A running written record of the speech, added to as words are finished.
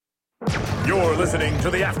You're listening to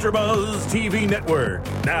the AfterBuzz TV Network,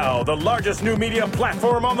 now the largest new media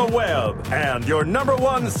platform on the web, and your number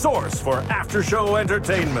one source for after-show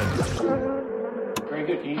entertainment. Very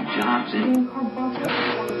good, Dean Johnson.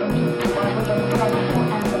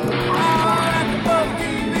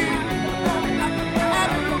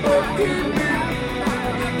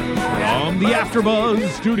 From the AfterBuzz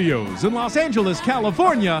Studios in Los Angeles,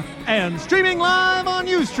 California, and streaming live on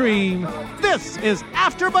Ustream, this is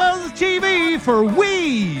AfterBuzz TV for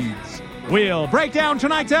Weeds. We'll break down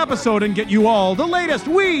tonight's episode and get you all the latest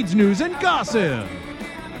Weeds news and gossip.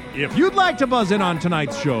 If you'd like to buzz in on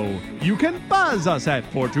tonight's show, you can buzz us at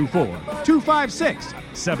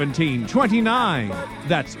 424-256-1729.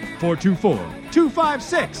 That's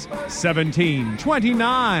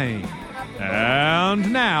 424-256-1729.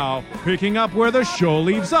 And now, picking up where the show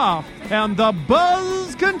leaves off and the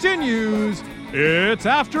buzz continues, it's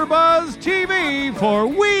AfterBuzz TV for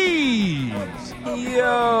Weeds.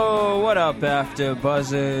 Yo, what up,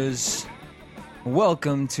 AfterBuzzers?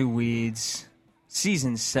 Welcome to Weeds,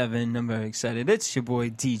 Season 7. I'm very excited. It's your boy,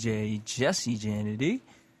 DJ Jesse Janity.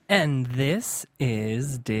 And this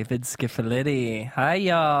is David Skiffolitti. Hi,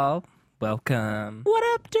 y'all. Welcome. What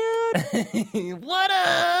up, dude? What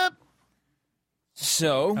up?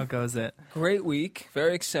 So, How goes it? great week.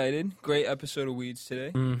 Very excited. Great episode of Weeds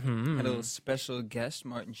today. Mm-hmm. Had a little special guest,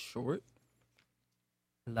 Martin Short.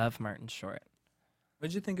 Love Martin Short. What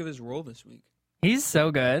did you think of his role this week? He's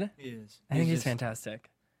so good. He is. I think he's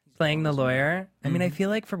fantastic. Playing the lawyer. I mean, I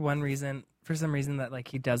feel like for some reason that like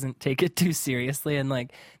he doesn't take it too seriously, and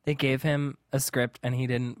like they gave him a script and he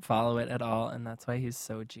didn't follow it at all, and that's why he's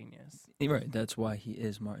so genius. Right, that's why he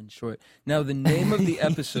is Martin Short. Now, the name of the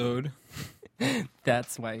episode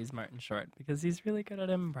That's why he's Martin Short, because he's really good at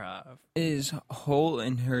improv. is Hole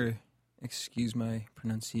in Her, excuse my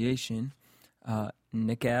pronunciation,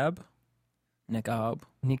 Niqab,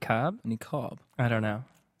 Niqab? I don't know.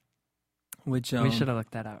 Which We should have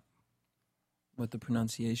looked that up. what the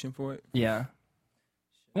pronunciation for it? Yeah.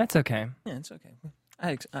 That's okay. Yeah, it's okay.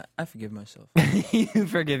 I forgive myself. You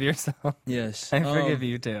forgive yourself. Yes, I forgive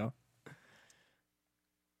you too.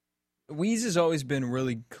 Weez has always been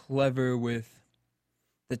really clever with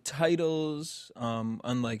the titles,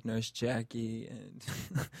 unlike Nurse Jackie, and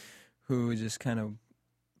who just kind of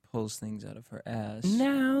pulls things out of her ass.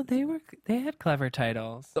 No, they had clever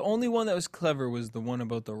titles. The only one that was clever was the one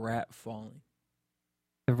about the rat falling.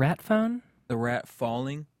 The Rat Phone? The rat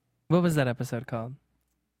falling, What was that episode called?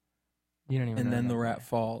 You don't even and know. then the rat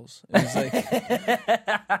falls. It was like,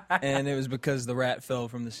 and it was because the rat fell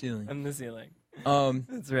from the ceiling. From the ceiling.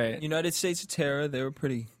 That's right. United States of Terror, they were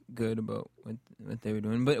pretty good about what they were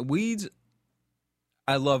doing. But Weeds,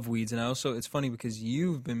 I love Weeds, and it's funny because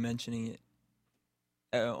you've been mentioning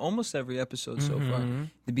it almost every episode so far.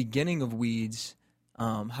 The beginning of Weeds,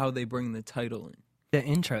 how they bring the title in. The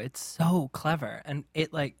intro, it's so clever. And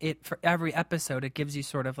it for every episode, it gives you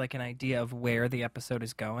sort of like an idea of where the episode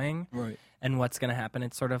is going. Right. And what's going to happen.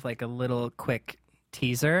 It's sort of like a little quick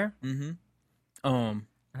teaser. Mm-hmm. And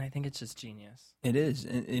I think it's just genius. It is.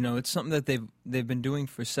 And, it's something that they've been doing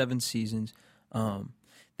for 7 seasons.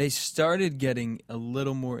 They started getting a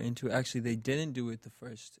little more into it. Actually, they didn't do it the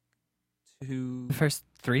first 2... The first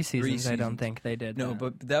 3 seasons, I don't seasons. think they did. No, that.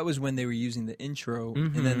 but that was when they were using the intro,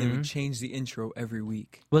 and then they would change the intro every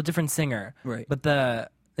week. Well, different singer. Right. But the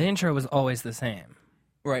intro was always the same.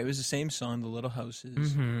 Right, it was the same song, The Little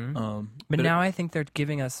Houses. But now I think they're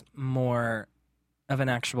giving us more of an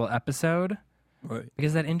actual episode. Right.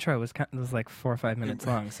 Because that intro was like 4 or 5 minutes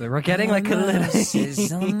long, so we're getting like a little on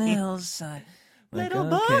the hillside. little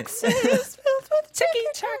boxes filled with ticky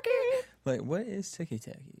tacky. Like, what is ticky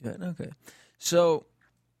tacky? Okay, so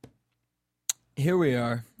here we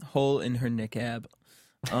are, Hole in Her Niqab.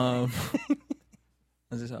 I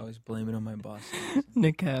just always blame it on my boss.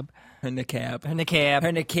 Niqab. Her niqab. Her niqab.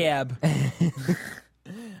 Her niqab.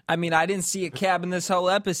 I mean, I didn't see a cab in this whole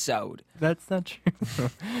episode. That's not true.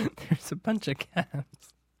 There's a bunch of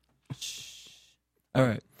cabs. Shh. All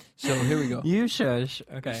right, so here we go. You shush.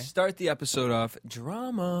 Okay. Start the episode off,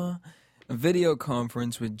 drama, a video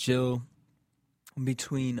conference with Jill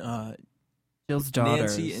between Jill's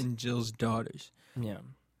daughters. Nancy and Jill's daughters, Yeah.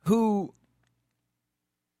 who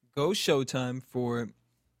go Showtime for...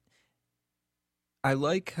 I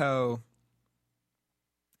like how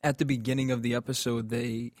at the beginning of the episode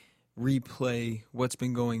they replay what's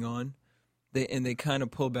been going on. They kind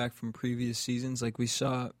of pull back from previous seasons. Like we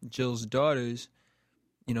saw Jill's daughters,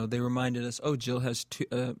 they reminded us, oh, Jill has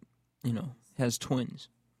has twins.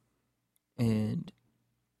 And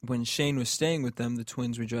when Shane was staying with them, the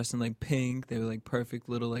twins were dressed in like pink. They were like perfect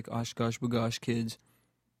little like Oshkosh Bagosh kids.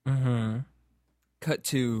 Mm-hmm. Cut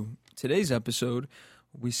to today's episode,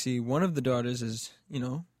 we see one of the daughters is,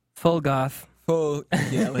 Full goth. full,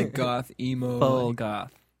 like goth, emo. Full like,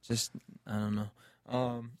 goth. just, I don't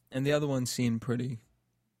know. And the other one seemed pretty,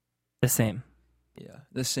 The same.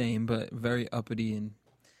 the same, but very uppity and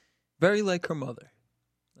very like her mother.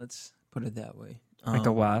 Let's put it that way. Like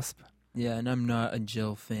a wasp. Yeah, and I'm not a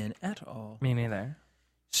Jill fan at all. Me neither.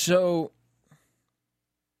 So,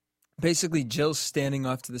 basically, Jill's standing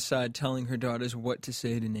off to the side telling her daughters what to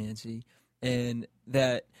say to Nancy, and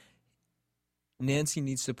that Nancy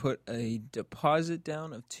needs to put a deposit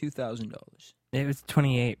down of $2,000. It was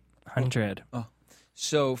 2,800.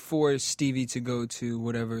 So, for Stevie to go to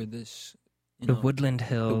whatever this... The Woodland The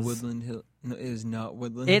Hills. Woodland Hill... No, it is not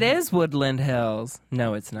Woodland It Hills. is Woodland Hills.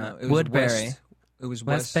 No, it's No, not. it was Woodbury. It was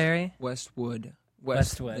Westbury? Westwood.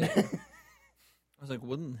 Westwood. I was like,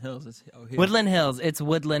 Woodland Hills. It's here. Woodland Hills. It's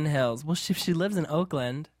Woodland Hills. Well, if she lives in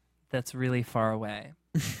Oakland, that's really far away.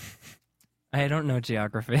 I don't know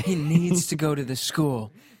geography. He needs to go to the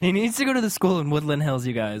school. He needs to go to the school in Woodland Hills,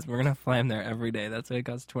 you guys. We're going to fly him there every day. That's why it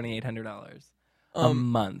costs $2,800 a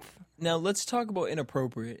month. Now, let's talk about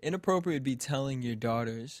inappropriate. Inappropriate would be telling your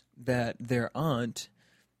daughters that their aunt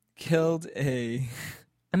killed a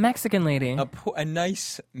Mexican lady. a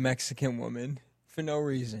nice Mexican woman for no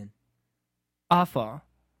reason. Awful.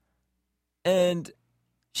 And,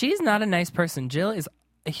 She's not a nice person. Jill is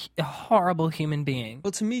a horrible human being.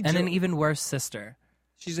 well, to me, And Jill, an even worse sister.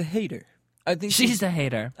 she's a hater. I think She's a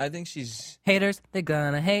hater. I think she's... Haters, they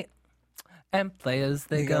gonna hate. And players,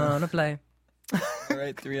 they They gonna- gonna play. All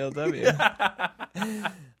right, 3LW.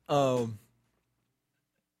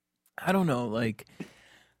 I don't know, like,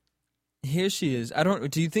 here she is.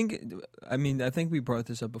 Do you think, I mean, I think we brought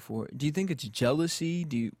this up before. Do you think it's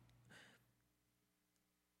jealousy?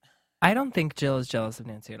 I don't think Jill is jealous of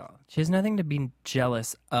Nancy at all. She has nothing to be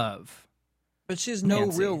jealous of. But she has no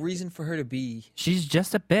Nancy. real reason for her to be. She's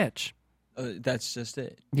just a bitch. That's just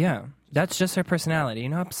it. Yeah, that's just her personality. You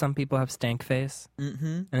know how some people have stank face?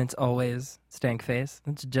 Mm-hmm. And it's always stank face?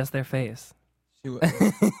 It's just their face.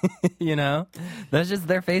 You know? That's just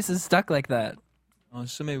their face is stuck like that. Oh,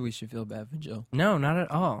 so maybe we should feel bad for Jill. No, not at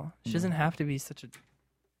all. She doesn't have to be such a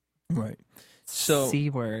Right. So, C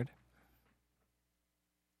word.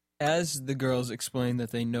 as the girls explain that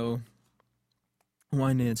they know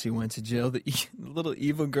why Nancy went to jail, the little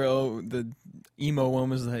evil girl, the emo one,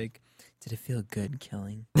 was like, did it feel good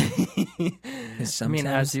killing? Because I mean,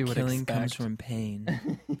 as sometimes you would killing comes expect. from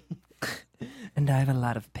pain. And I have a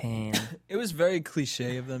lot of pain. It was very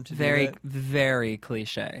cliche of them to Very, do that. very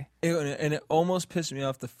cliche. And it almost pissed me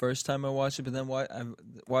off the first time I watched it, but then I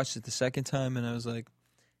watched it the second time, and I was like,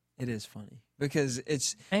 it is funny. Because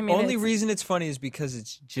it's... I mean, only it's- reason it's funny is because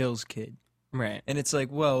it's Jill's kid. Right. And it's like,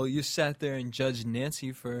 well, you sat there and judged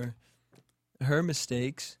Nancy for her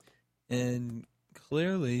mistakes, and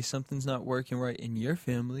clearly something's not working right in your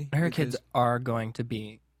family. Her because- kids are going to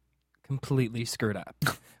be completely screwed up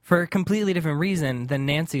for a completely different reason than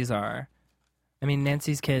Nancy's are. I mean,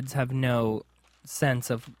 Nancy's kids have no sense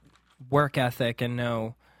of work ethic and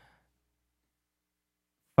no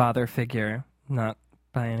father figure, not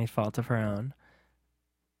by any fault of her own.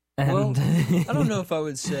 And Well, I don't know if I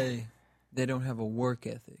would say they don't have a work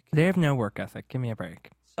ethic. They have no work ethic. Give me a break.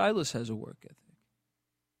 Silas has a work ethic.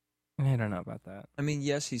 I don't know about that. I mean,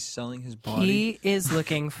 yes, he's selling his body. He is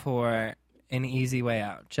looking for an easy way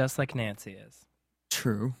out, just like Nancy is.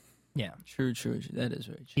 True. Yeah. True. That is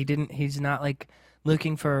very true. He's not like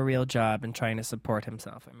looking for a real job and trying to support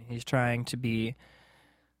himself. I mean, he's trying to be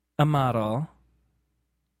a model,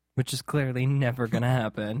 which is clearly never going to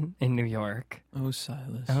happen in New York. Oh,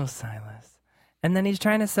 Silas. Oh, Silas. And then he's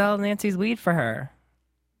trying to sell Nancy's weed for her.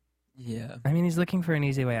 Yeah. I mean, he's looking for an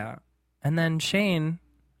easy way out. And then Shane,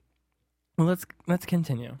 well, let's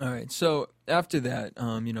continue. All right. So after that,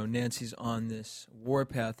 Nancy's on this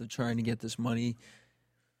warpath of trying to get this money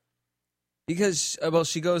because,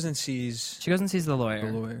 she goes and sees She goes and sees the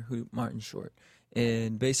lawyer. the lawyer, Martin Short,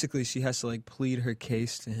 and basically she has to plead her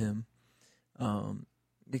case to him,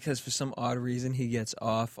 because for some odd reason he gets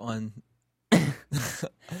off on.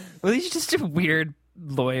 Well, he's just a weird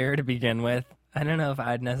lawyer to begin with. I don't know if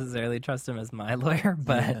I'd necessarily trust him as my lawyer,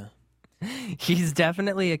 but Yeah. he's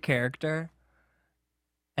definitely a character.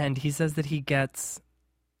 And he says that he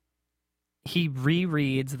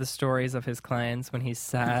rereads the stories of his clients when he's He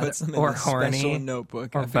sad puts them or in a horny. special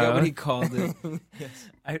notebook. or I forgot what both. he called it. Yes.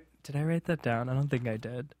 Did I write that down? I don't think I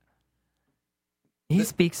did. He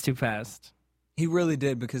speaks too fast. He really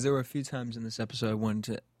did, because there were a few times in this episode I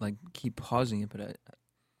wanted to keep pausing it, but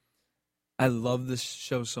I love this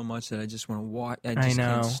show so much that I just want to watch. I just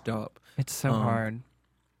know. can't stop. It's so hard.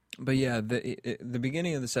 But yeah, the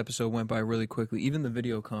beginning of this episode went by really quickly. Even the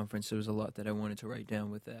video conference, there was a lot that I wanted to write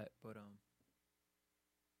down with that. But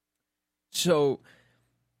so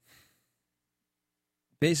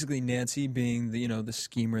basically, Nancy, being the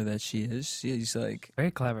schemer that she is, she's like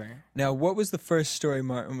Very clever. Now, what was the first story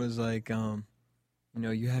Martin was like?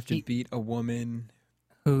 You have to beat a woman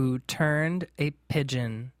Who turned a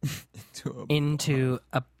pigeon into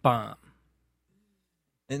a bomb.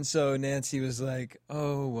 And so Nancy was like,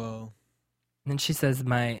 "Oh well." And then she says,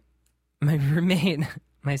 "My roommate,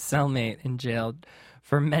 my cellmate in jail,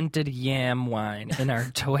 fermented yam wine in our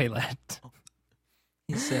toilet."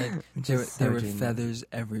 He said there were feathers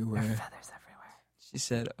everywhere. She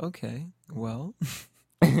said, "Okay, well,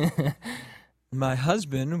 my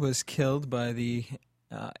husband was killed by the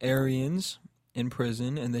Aryans in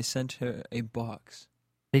prison, and they sent her a box."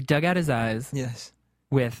 They dug out his eyes. Yes.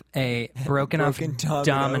 With a broken off domino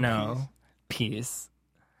domino piece.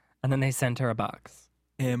 And then they sent her a box.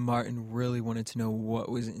 And Martin really wanted to know what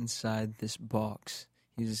was inside this box.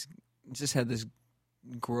 He just had this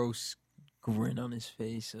gross grin on his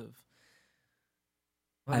face of,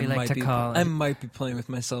 What we like to call I might be playing with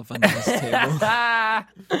myself under this table.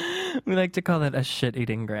 We like to call that a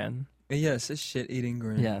shit-eating grin. Yes, a shit-eating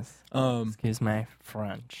grin. Yes. Excuse my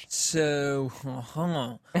French. So,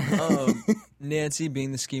 Nancy,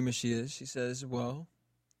 being the schemer she is, she says, "Well,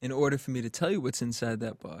 in order for me to tell you what's inside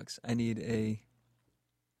that box, I need a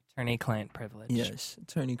attorney-client privilege." Yes,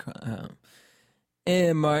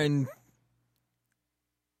 and Martin.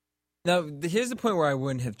 Now, here's the point where I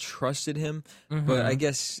wouldn't have trusted him, but I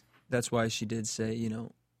guess that's why she did say,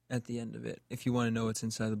 at the end of it, if you want to know what's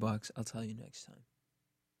inside the box, I'll tell you next time.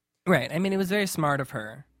 Right. I mean, it was very smart of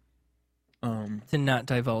her to not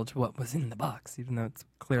divulge what was in the box, even though it's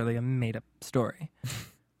clearly a made-up story.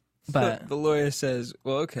 But so the lawyer says,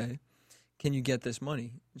 "Well, okay, can you get this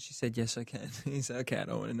money?" And she said, "Yes, I can." He said, "Okay, I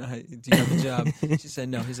don't want to know. Do you have a job?" She said,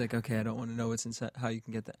 "No." He's like, "Okay, I don't want to know what's inside. How you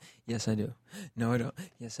can get that?" "Yes, I do." "No, I don't."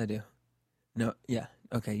 "Yes, I do." "No, yeah,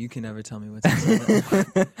 okay, you can never tell me what's inside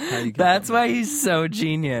that. How you get that's that why he's so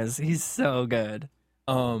genius. He's so good.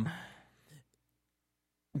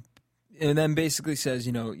 And then basically says,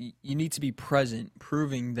 you need to be present,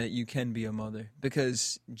 proving that you can be a mother,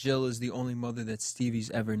 because Jill is the only mother that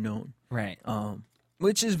Stevie's ever known. Right.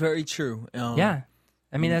 Which is very true. Yeah.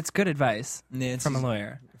 I mean, that's good advice from a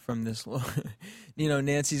lawyer. From this lawyer.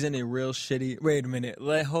 Nancy's in a real shitty... Wait a minute.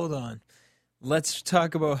 Hold on. Let's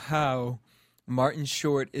talk about how Martin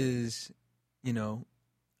Short is,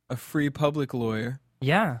 a free public lawyer.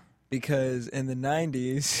 Yeah. Because in the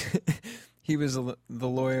 90s... He was the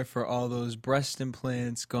lawyer for all those breast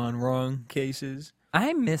implants gone wrong cases.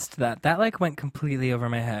 I missed that. That went completely over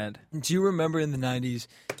my head. Do you remember in the 90s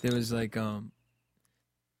there was what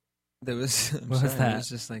was that? It was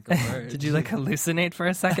just like a word. Did you hallucinate for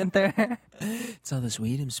a second there? It's all this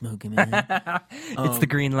weed I'm smoking, man. It's the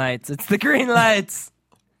green lights. It's the green lights.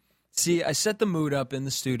 See, I set the mood up in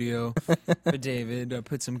the studio for David. I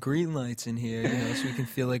put some green lights in here, so we can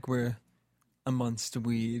feel like we're amongst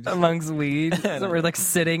weed. Amongst weed. So we're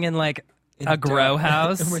sitting in a grow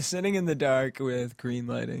house. And we're sitting in the dark with green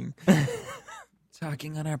lighting.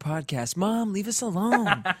 Talking on our podcast. Mom, leave us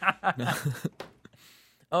alone. No.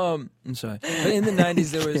 I'm sorry. But in the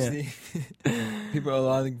 90s there was a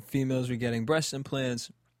lot of females were getting breast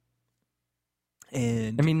implants.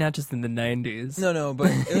 And I mean, not just in the 90s. No,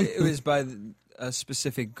 but it was by a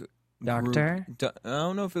specific doctor. I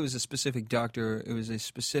don't know if it was a specific doctor. It was a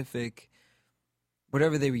specific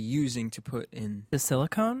whatever they were using to put in the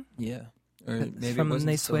silicone. Yeah, or maybe from it wasn't when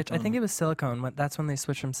they silicone. switched. I think it was silicone. That's when they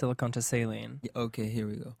switched from silicone to saline. Yeah, okay, here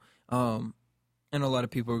we go. And a lot of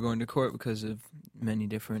people were going to court because of many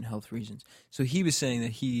different health reasons. So he was saying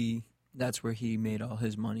that that's where he made all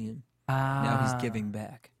his money, and now he's giving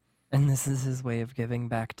back. And this is his way of giving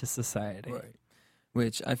back to society. Right.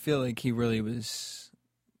 Which I feel like he really was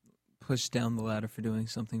pushed down the ladder for doing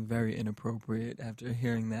something very inappropriate after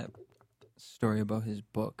hearing that story about his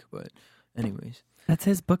book. But anyways. That's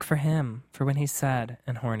his book for him, for when he's sad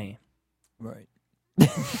and horny. Right.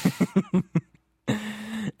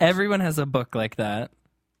 Everyone has a book like that.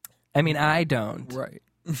 I mean, I don't. Right.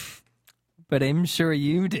 But I'm sure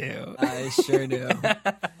you do. I sure do.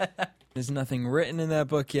 There's nothing written in that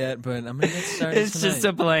book yet, but I'm going to get started It's tonight. just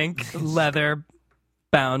a blank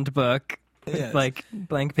leather-bound book. Yes. Like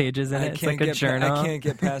blank pages in it. It's like a journal. I can't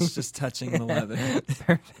get past just touching the leather.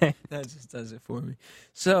 Perfect. That just does it for me.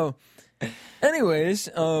 So, anyways,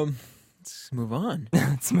 let's move on.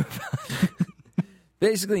 Let's move on.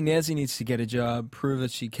 Basically, Nancy needs to get a job, prove that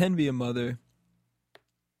she can be a mother.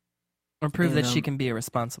 Or prove And, that she can be a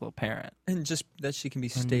responsible parent. and just that she can be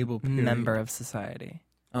and stable. Period. member of society.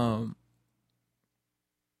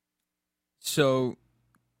 So,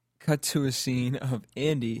 cut to a scene of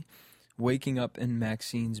Andy waking up in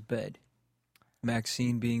Maxine's bed.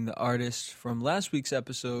 Maxine being the artist from last week's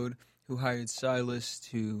episode who hired Silas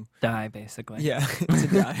to Die, basically. to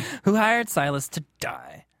die. Who hired Silas to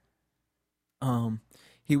die.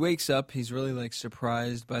 He wakes up. He's really like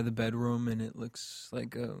surprised by the bedroom, and it looks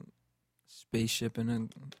like a spaceship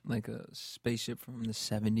and a spaceship from the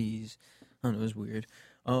 70s. I don't know. It was weird.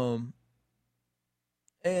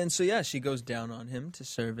 And so yeah, she goes down on him to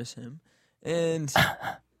service him, and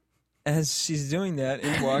as she's doing that,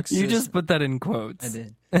 in walks. You just put that in quotes. I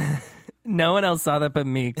did. No one else saw that but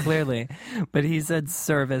me, clearly. But he said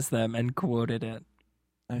service them and quoted it.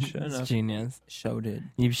 I should It's have. genius. Show did.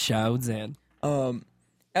 You showed it.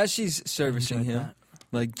 As she's servicing enjoyed him, that.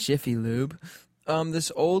 like Jiffy Lube,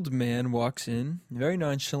 this old man walks in very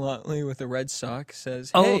nonchalantly with a red sock.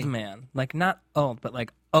 Says, "Hey," Old man. Like, not old, but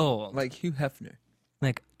like old. like Hugh Hefner.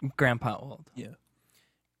 Like grandpa old. Yeah.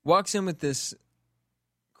 Walks in with this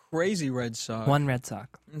crazy red sock. One red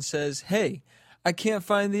sock. And says, "Hey, I can't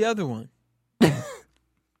find the other one."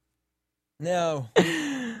 Now,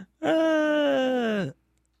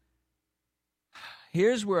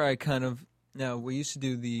 here's where I kind of... Now, we used to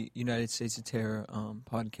do the United States of Terror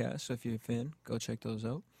podcast, so if you're a fan, go check those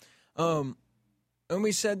out. And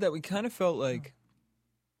we said that we kind of felt like,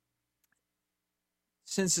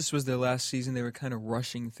 since this was their last season, they were kind of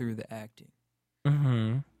rushing through the acting.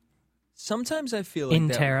 Mm-hmm. Sometimes I feel like In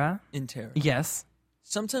that... Terra? In Terra. Yes.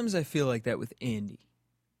 Sometimes I feel like that with Andy.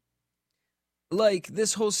 Like,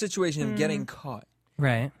 this whole situation of getting caught.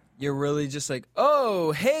 Right. You're really just like,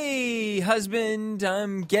 "Oh, hey, husband,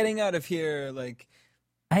 I'm getting out of here." Like,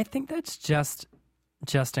 I think that's just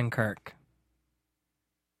Justin Kirk.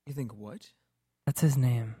 you think what? That's his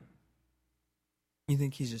name. You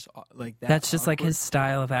think he's just like that? That's just like awkward? his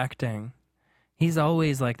style of acting. He's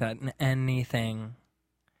always like that in anything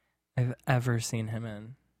I've ever seen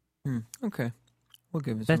him in. Okay. We'll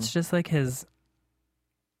give it to That's him. just like his...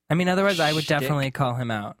 I mean, otherwise I would Shtick. definitely call him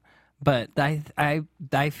out. But I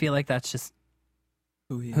feel like that's just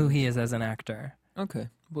who he who is. he is as an actor. Okay,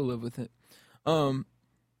 we'll live with it.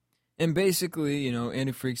 And basically, you know,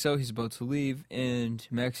 Andy freaks out. He's about to leave, and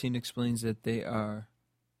Maxine explains that they are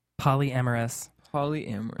Polyamorous.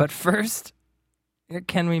 polyamorous. But first,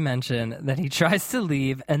 can we mention that he tries to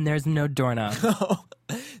leave and there's no doorknob?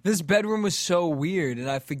 This bedroom was so weird, and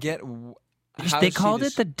I forget how They she called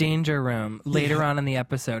just- it the danger room later on in the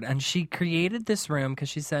episode, and she created this room because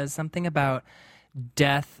she says something about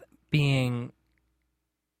death being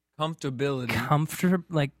comfortability.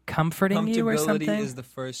 comforting you or Comfortability something. is the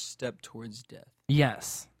first step towards death.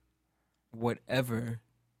 Yes. Whatever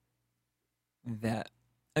that...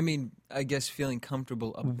 I mean, I guess feeling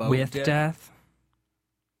comfortable about With death. death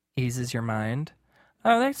eases your mind.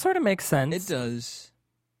 Oh, that sort of makes sense. It does.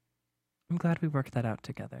 I'm glad we worked that out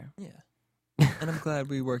together. Yeah. And I'm glad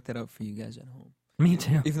we worked that out for you guys at home. Me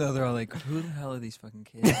too. Even though they're all like, "Who the hell are these fucking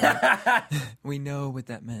kids?" Like, we know what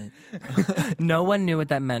that meant. No one knew what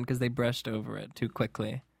that meant because they brushed over it too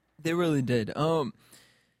quickly. They really did.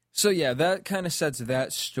 So yeah, that kind of sets that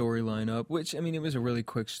storyline up, which, I mean, it was a really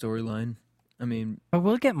quick storyline. I mean, But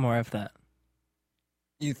we'll get more of that.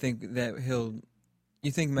 you think that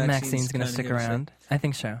you think Maxine's going to kinda stick here to stay? around? I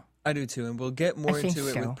think so. I do too, and we'll get more I think into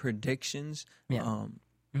it so. with predictions. Yeah.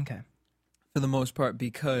 Okay. For the most part,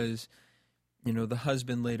 because, you know, the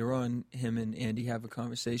husband later on, him and Andy have a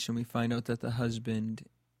conversation. We find out that the husband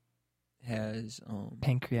has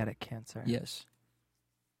Pancreatic cancer. yes.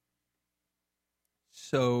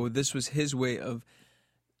 So this was his way of...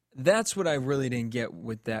 That's what I really didn't get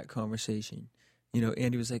with that conversation. You know,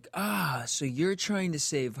 Andy was like, so you're trying to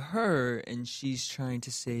save her and she's trying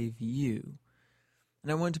to save you.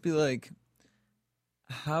 And I wanted to be like,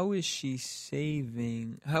 how is she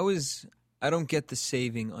saving? I don't get the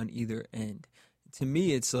saving on either end. To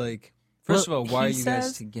me, it's like, first Well, of all, why are he you guys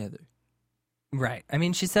says- together? Right. I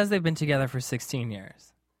mean, she says they've been together for 16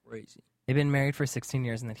 years. Crazy. They've been married for 16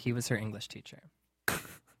 years and that he was her English teacher.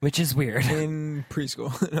 Which is weird. In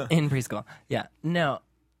preschool. In preschool. Yeah. No.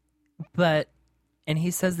 But, and he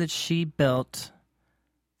says that she built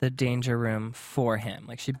the danger room for him.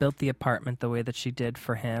 Like, she built the apartment the way that she did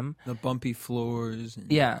for him. The bumpy floors.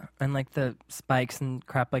 And Yeah. And, like, the spikes and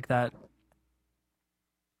crap like that.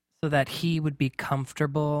 So that he would be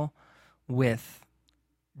comfortable with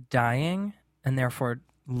dying and therefore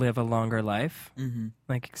live a longer life. Mm-hmm.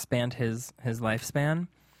 Like, expand his lifespan.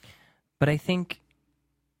 But I think...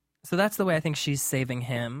 So that's the way I think she's saving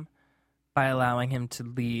him, by allowing him to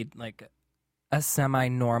lead like a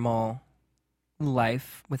semi-normal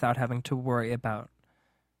life without having to worry about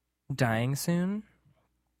dying soon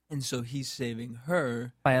And so he's saving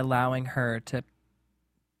her. by allowing her to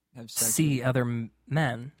Have sex see other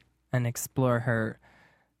men and explore her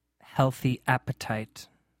healthy appetite.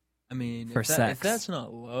 I mean, for if sex. that's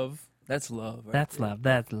not love, that's love. Right That's there. love.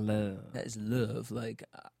 That's love. That is love. Like,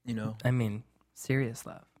 I mean, serious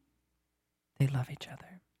love. They love each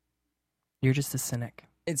other. You're just a cynic.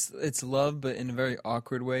 it's love, but in a very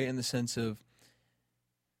awkward way, in the sense of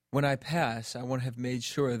when I pass, I want to have made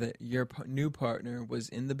sure that your new partner was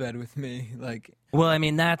in the bed with me. Like, Well, I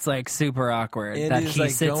mean, that's like super awkward. that Andy's he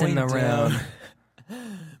like sits in going the room. down.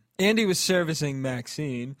 Andy was servicing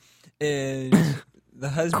Maxine, and the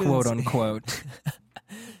husband, Quote unquote.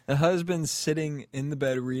 the husband's sitting in the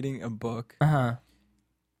bed reading a book. Uh-huh.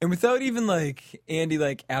 And without even like Andy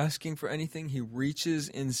like asking for anything, he reaches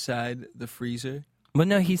inside the freezer. Well,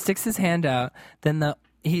 no, he sticks his hand out. Then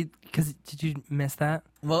because did you miss that?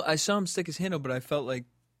 Well, I saw him stick his hand out, but I felt like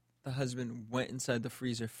the husband went inside the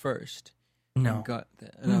freezer first. No. And got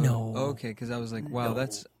that. And I was No. like, okay, because I was like, wow, No.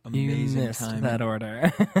 that's You amazing missed timing. that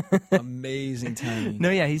order. Amazing timing. No,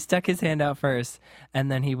 yeah, he stuck his hand out first,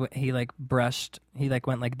 and then he like brushed. He like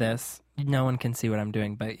went like this. No one can see what I'm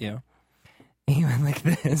doing but you. He went like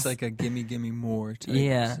this. It's like a gimme, gimme more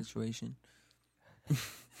type situation.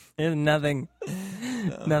 There's nothing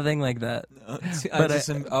like that.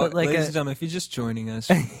 But but like ladies and gentlemen, if you're just joining us,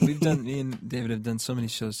 me and David have done so many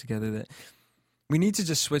shows together that we need to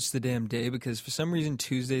just switch the damn day, because for some reason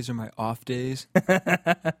Tuesdays are my off days.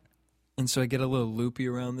 And so I get a little loopy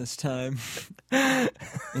around this time.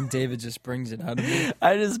 And David just brings it out of me.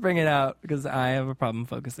 I just bring it out because I have a problem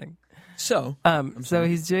focusing. So, So sorry.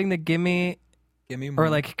 he's doing the gimme gimme more. or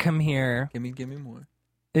like come here. gimme more.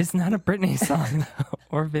 It's not a Britney song though,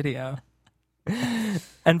 or video.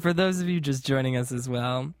 And for those of you just joining us as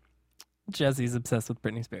well, Jesse's obsessed with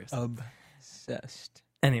Britney Spears. Obsessed.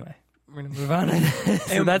 Anyway, we're gonna move on.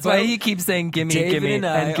 So And that's why but he keeps saying "gimme, David gimme," and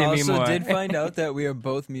I gimme also more. did find out that we are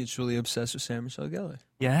both mutually obsessed with Sarah Michelle Gellar.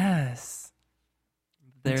 Yes.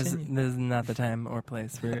 There's Continue. not the time or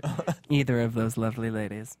place for either of those lovely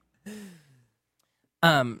ladies.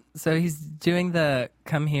 So he's doing the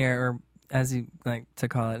come here, or as you like to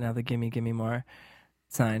call it now, the gimme, gimme more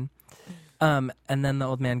sign. And then the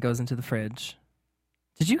old man goes into the fridge.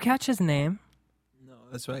 Did you catch his name? No,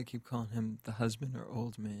 that's why I keep calling him the husband or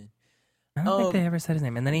old man. I don't think they ever said his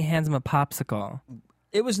name. And then he hands him a popsicle.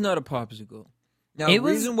 It was not a popsicle. Now, It the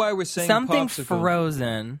was reason why we're saying Something popsicle,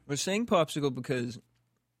 frozen we're saying popsicle because,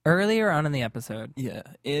 earlier on in the episode. yeah,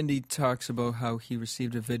 Andy talks about how he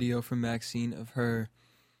received a video from Maxine of her.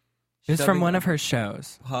 It was from shoving one a of her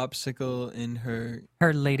shows. popsicle in her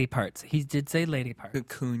Her lady parts. He did say lady parts.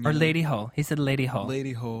 cocoon. Or lady hole. He said lady hole.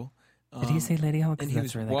 Lady hole. Did he say lady hole? 'Cause And he that's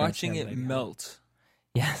was where that goes, watching yeah, it lady hole. melt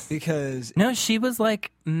Yes. because. No, she was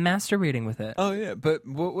like masturbating with it. Oh yeah, but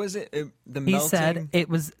what was it? The He melting. said it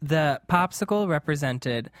was the popsicle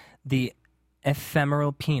represented the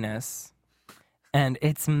ephemeral penis, and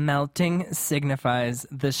its melting signifies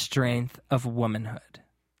the strength of womanhood.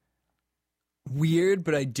 Weird,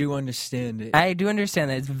 but I do understand it. I do understand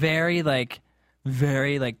that it's very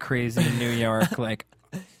crazy New York, like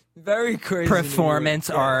Very crazy. New York, performance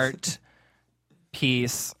yes. art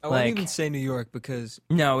piece. I won't Like even say New York because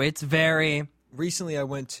no, it's very recently I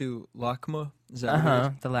went to LACMA. Is that what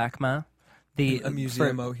it is? the LACMA, the A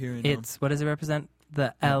museum out here in It's what does it represent?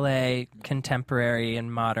 The L.A. Contemporary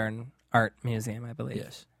and Modern Art Museum, I believe.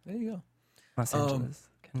 Yes. There you go. Los Um, Angeles.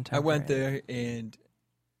 I went Contemporary. there and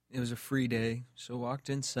it was a free day, so walked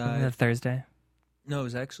Isn't inside. it Thursday, No, it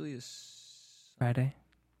was actually a Friday,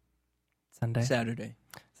 Sunday. Saturday.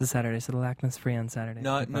 It's a Saturday, so the LACMA's free on Saturday.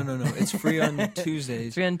 No. It's free on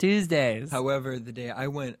Tuesdays. Free on Tuesdays. However, the day I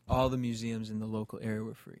went, all the museums in the local area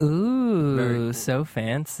were free. Ooh, Very cool. so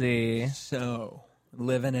fancy. So,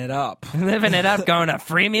 living it up. Living it up, going to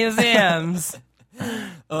free museums.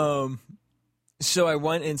 So I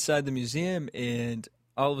went inside the museum, and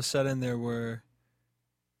all of a sudden there were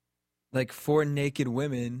like 4 naked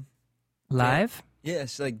women. Live?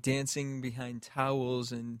 Yes, like dancing behind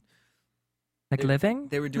towels and Like They- living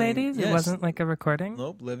they were doing- ladies? It yes. wasn't like a recording?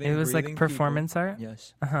 nope, living. It was like breathing people. performance art?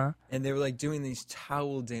 Yes, Uh-huh. and they were like doing these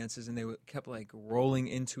towel dances, and they kept like rolling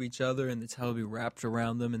into each other, and the towel would be wrapped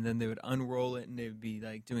around them, and then they would unroll it, and they would be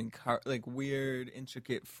like doing like weird,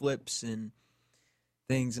 intricate flips and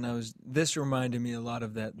things. And this reminded me a lot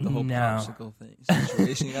of the whole No. popsicle thing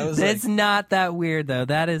situation. I was It's like, not that weird, though.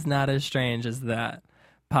 That is not as strange as that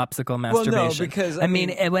popsicle well, masturbation. no, because I mean,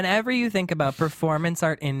 whenever you think about performance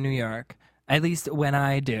art in New York, at least when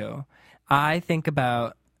I do, I think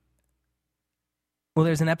about Well,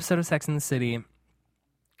 there's an episode of Sex and the City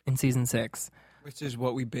in season 6. Which is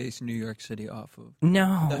what we base New York City off of. No.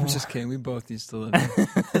 I'm just kidding. We both used to live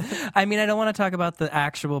there. I mean, I don't want to talk about the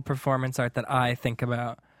actual performance art that I think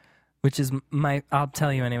about, which is I'll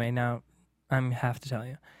tell you anyway. Now, I have to tell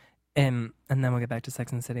you. And then we'll get back to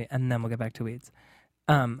Sex and the City, and then we'll get back to Weeds.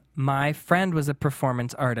 My friend was a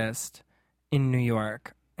performance artist in New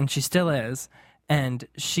York, and she still is. And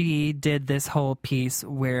she did this whole piece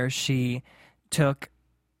where she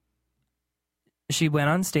went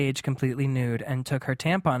on stage completely nude and took her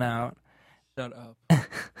tampon out. Shut up.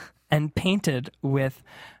 And painted with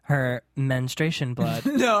her menstruation blood.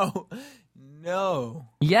 No.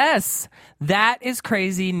 Yes, that is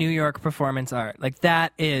crazy New York performance art. Like,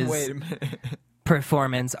 that is Wait a minute.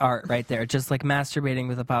 performance art right there. Just like masturbating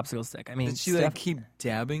with a popsicle stick. I mean, Did she like keep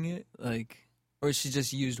dabbing it, like, or she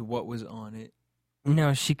just used what was on it?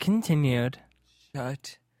 No, she continued.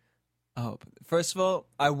 Shut up. First of all,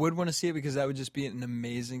 I would want to see it because that would just be an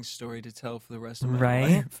amazing story to tell for the rest of my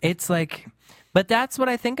life. It's like, but that's what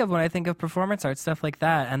I think of when I think of performance art, stuff like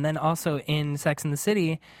that. And then also in Sex and the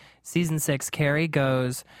City, season 6, Carrie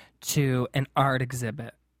goes to an art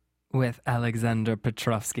exhibit with Alexander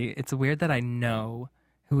Petrovsky. It's weird that I know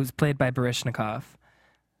who was played by Baryshnikov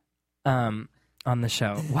on the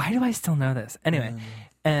show. Why do I still know this? Anyway,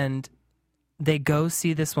 and they go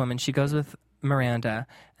see this woman. She goes with Miranda,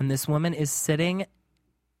 and this woman is sitting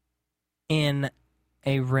in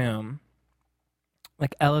a room,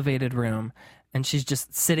 like elevated room, and she's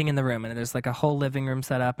just sitting in the room, and there's like a whole living room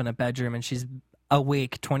set up and a bedroom, and she's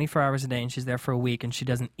awake 24 hours a day, and she's there for a week, and she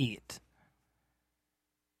doesn't eat.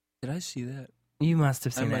 Did I see that? You must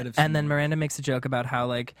have seen might it. have seen And then it. Miranda makes a joke about how,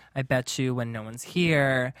 like, I bet you when no one's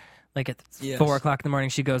here, like at Yes. 4 o'clock in the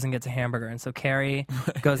morning, she goes and gets a hamburger. And so Carrie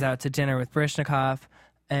goes out to dinner with Baryshnikov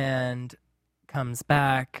and comes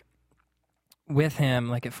back with him,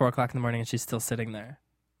 like, at 4 o'clock in the morning, and she's still sitting there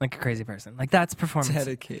like a crazy person. Like, that's performance.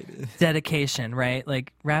 Dedicated. Dedication, right?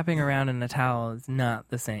 Like, wrapping around in a towel is not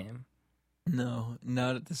the same No,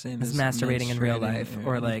 not at the same as as masturbating in real menstruating, life yeah.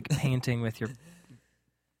 or, like, painting with your...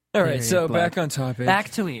 All right, period so blood. back on topic. Back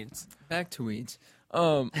to Weeds. Back to Weeds.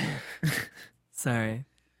 Sorry.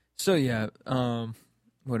 So yeah,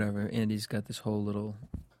 whatever. Andy's got this whole little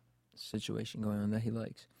situation going on that he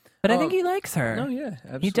likes. But I think he likes her. No, yeah,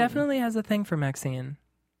 absolutely. He definitely has a thing for Maxine.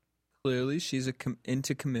 Clearly, she's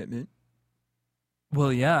into commitment.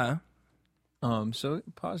 Well, yeah. So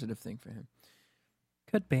positive thing for him.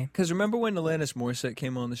 Could be. Because remember when Alanis Morissette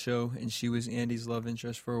came on the show and she was Andy's love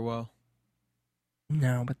interest for a while?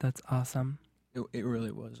 No, but that's awesome. It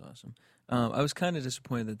really was awesome. I was kind of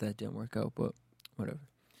disappointed that didn't work out, but whatever.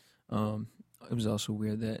 It was also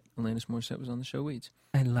weird that Alanis Morissette was on the show Weeds.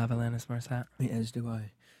 I love Alanis Morissette. As do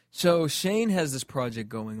I. So Shane has this project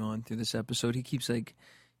going on through this episode. He keeps like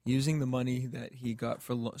using the money that he got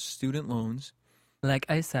for student loans, Like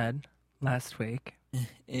I said last week.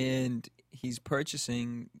 and he's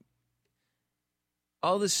purchasing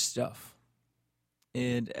all this stuff.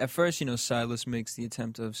 And at first, Silas makes the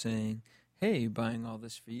attempt of saying, "Hey, buying all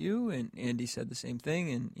this for you," and Andy said the same thing,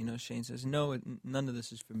 and Shane says, "No, none of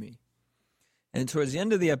this is for me." And towards the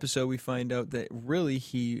end of the episode, we find out that really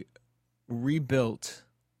he rebuilt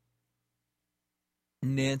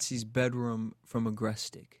Nancy's bedroom from a grass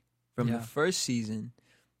stick from the first season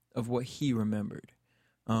of what he remembered.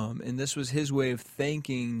 And this was his way of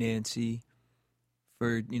thanking Nancy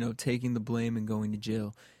for, taking the blame and going to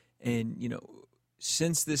jail. And,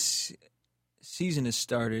 since this season has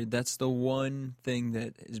started, that's the one thing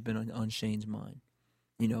that has been on Shane's mind.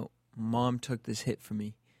 Mom took this hit for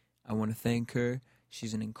me. I want to thank her.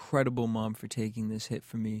 She's an incredible mom for taking this hit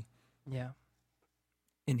for me. Yeah.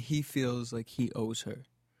 And he feels like he owes her.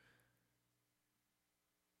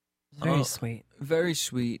 Very sweet. Very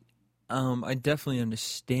sweet. I definitely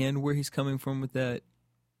understand where he's coming from with that.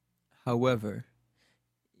 However,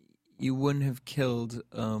 you wouldn't have killed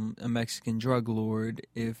a Mexican drug lord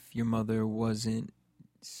if your mother wasn't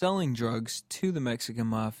selling drugs to the Mexican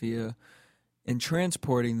mafia and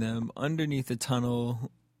transporting them underneath a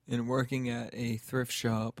tunnel and working at a thrift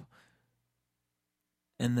shop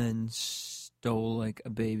and then stole like a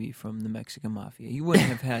baby from the Mexican mafia. You wouldn't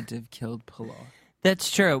have had to have killed Pilar.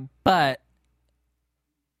 That's true, but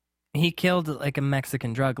he killed like a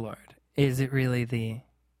Mexican drug lord. Is it really the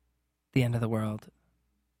end of the world?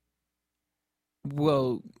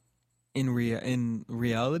 Well, in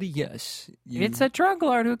reality, yes. It's a drug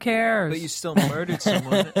lord. Who cares? But you still murdered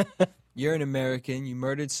someone. You're an American. You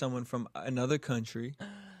murdered someone from another country.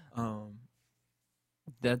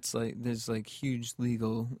 that's like there's like huge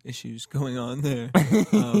legal issues going on there.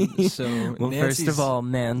 So Well, first of all,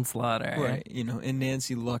 manslaughter. right, and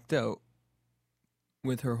Nancy lucked out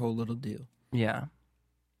with her whole little deal. Yeah.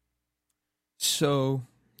 So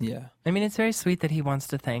yeah, I mean, it's very sweet that he wants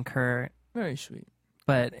to thank her, very sweet.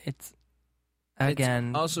 but it's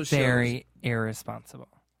again also very irresponsible.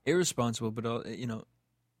 Irresponsible, but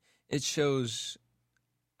it shows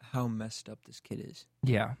how messed up this kid is.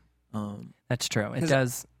 Yeah, that's true. It 'cause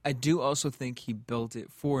does. I do also think he built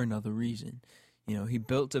it for another reason. He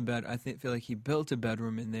built a bed. Feel like he built a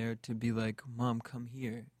bedroom in there to be like, Mom, come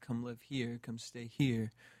here, come live here, come stay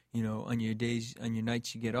here. On your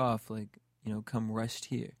nights you get off, like, come rest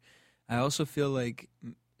here. I also feel like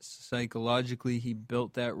psychologically he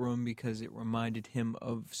built that room because it reminded him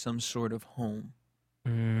of some sort of home.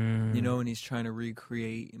 And he's trying to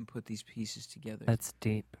recreate and put these pieces together. That's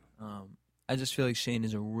deep. I just feel like Shane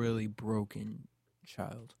is a really broken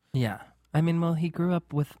child. Yeah. I mean, well, he grew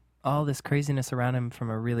up with all this craziness around him from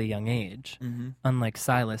a really young age, unlike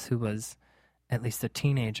Silas, who was at least a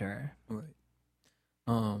teenager. Right.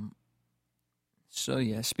 So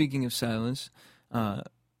yeah, speaking of Silas,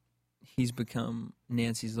 he's become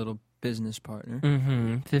Nancy's little business partner.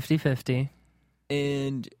 50-50.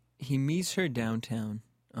 And he meets her downtown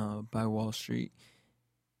by Wall Street.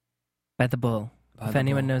 By the Bull. By If the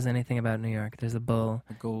anyone Bull. knows anything about New York, there's a bull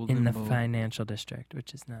A golden in the bull. financial district,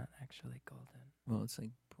 which is not actually golden. Well, it's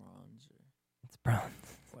like bronze or It's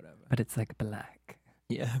bronze, whatever. but it's like black.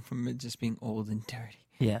 Yeah, from it just being old and dirty.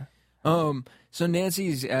 Yeah. So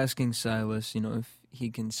Nancy's asking Silas, if he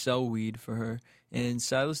can sell weed for her, and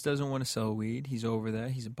Silas doesn't want to sell weed. He's over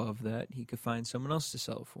that. He's above that. He could find someone else to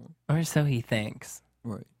sell it for him. Or so he thinks.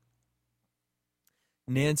 Right.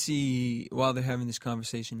 Nancy, while they're having this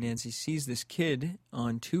conversation, Nancy sees this kid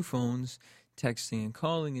on two phones texting and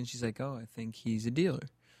calling, and she's like, "Oh, I think he's a dealer."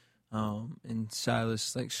 And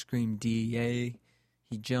Silas like screamed DEA.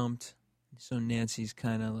 He jumped. So Nancy's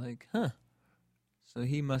kind of like, "Huh." So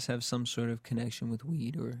he must have some sort of connection with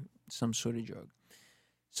weed or some sort of drug.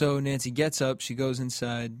 So Nancy gets up. She goes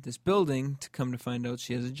inside this building to come to find out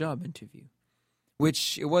she has a job interview.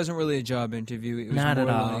 Which, it wasn't really a job interview. It was Not more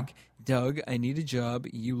at all. like, Doug, I need a job.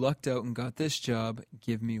 You lucked out and got this job.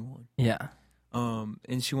 Give me one. Yeah.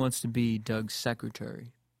 And she wants to be Doug's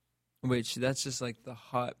secretary. Which, that's just like the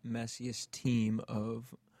hot, messiest team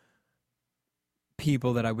of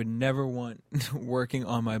people that I would never want working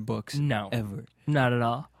on my books. No. Ever. Not at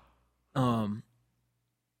all. Well,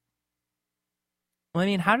 I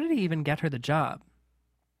mean, how did he even get her the job?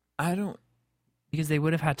 I don't... Because they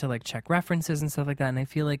would have had to like check references and stuff like that, and I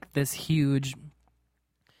feel like this huge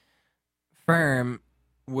firm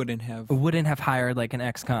Wouldn't have... hired like an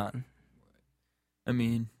ex-con. I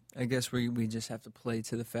mean, I guess we just have to play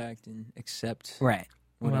to the fact and accept... Right.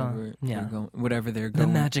 Whatever, Well, yeah. whatever they're going,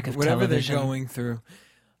 The magic of whatever television. they're going through.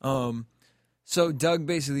 So Doug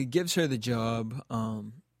basically gives her the job.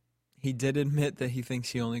 He did admit that he thinks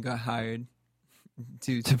he only got hired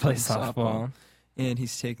to play softball. And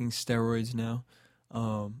he's taking steroids now.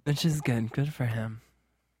 Which is good. Good for him.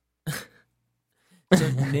 So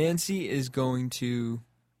Nancy is given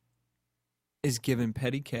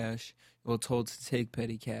petty cash. Well, told to take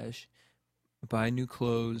petty cash, buy new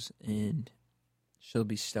clothes, and she'll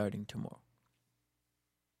be starting tomorrow.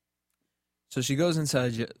 So she goes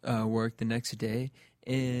inside work the next day,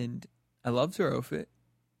 and I loved her outfit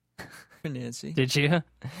for Nancy. Did you?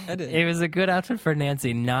 I did. It was a good outfit for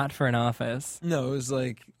Nancy, not for an office. No, it was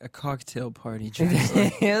like a cocktail party dress.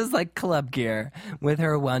 Like, It was like club gear with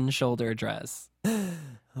her one shoulder dress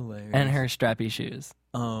hilarious. and her strappy shoes.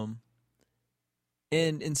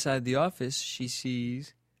 And inside the office, she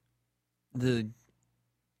sees the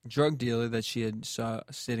drug dealer that she had saw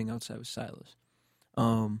sitting outside with Silas.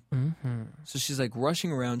 So she's like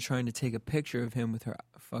rushing around trying to take a picture of him with her.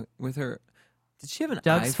 Did she have an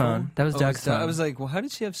Doug's iPhone? phone. That was Doug's phone. I was like, well, how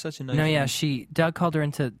did she have such a nice? No, yeah, phone? Doug called her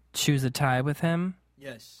in to choose a tie with him,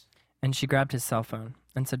 Yes. and she grabbed his cell phone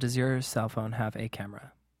and said, "Does your cell phone have a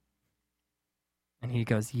camera?" And he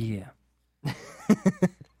goes, "Yeah."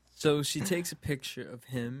 So she takes a picture of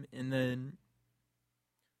him and then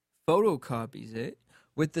photocopies it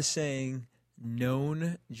with the saying,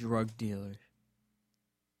 known drug dealer.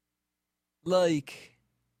 Like,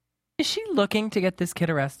 Is she looking to get this kid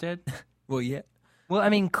arrested? well, yeah. Well, I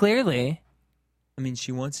mean, clearly. I mean,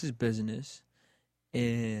 she wants his business,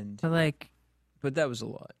 But but that was a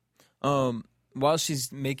lot. While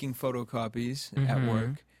she's making photocopies at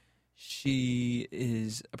work, she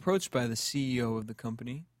is approached by the CEO of the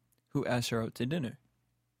company, who asks her out to dinner.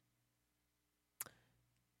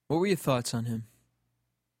 What were your thoughts on him?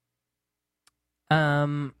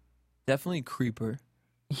 Definitely creeper.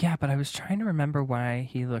 Yeah, but I was trying to remember why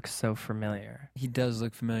he looks so familiar. He does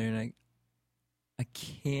look familiar, and I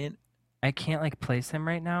can't like place him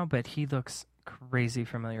right now, but he looks crazy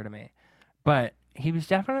familiar to me. But he was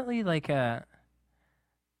definitely like a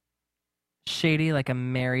shady, like a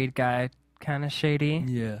married guy kind of shady.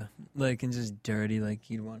 Yeah, like, and just dirty, like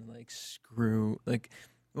you'd want to like screw, like,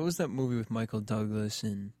 what was that movie with Michael Douglas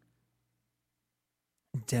and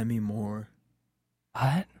Demi Moore?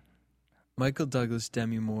 What? Michael Douglas,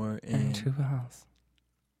 Demi Moore, And who else?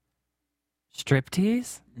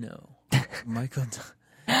 Striptease? No, Michael.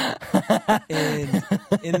 And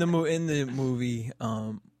in the movie,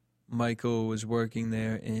 Michael was working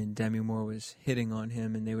there, and Demi Moore was hitting on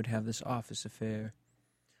him, and they would have this office affair.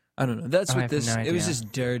 I don't know. That's what this. No it was idea.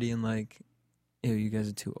 just dirty and like, ew, you guys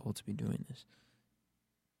are too old to be doing this.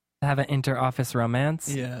 Have an inter-office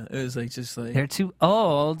romance? Yeah, it was like just like They're too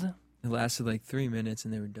old. it lasted like 3 minutes,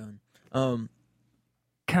 and they were done.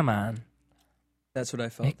 Come on. That's what I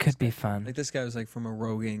felt. It could be fun. Like this guy was like from a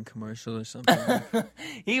Rogaine commercial or something.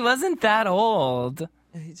 He wasn't that old.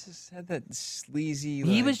 He just had that sleazy.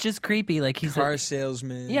 He like, was just creepy. Like he's car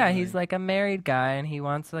salesman. Yeah, he's like a married guy, and he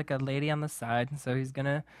wants like a lady on the side, and so he's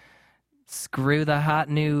gonna screw the hot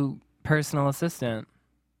new personal assistant.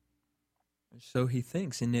 So he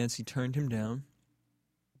thinks, and Nancy turned him down.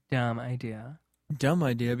 Dumb idea. Dumb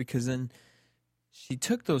idea, because then she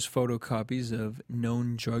took those photocopies of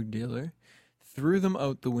known drug dealer, threw them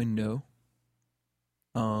out the window.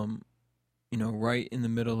 Right in the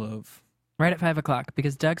middle of. Right at 5 o'clock,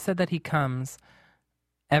 because Doug said that he comes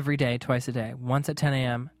every day, twice a day, once at 10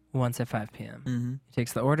 a.m., once at 5 p.m. Mm-hmm. He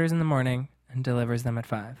takes the orders in the morning and delivers them at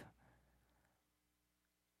 5.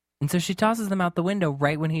 And so she tosses them out the window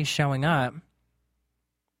right when he's showing up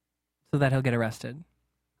so that he'll get arrested.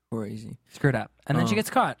 Crazy. Screwed up. And then she gets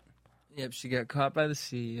caught. Yep, she got caught by the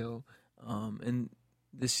CEO. And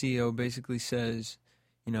the CEO basically says,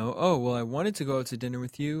 oh, well, I wanted to go out to dinner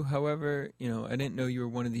with you. However, I didn't know you were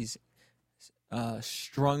one of these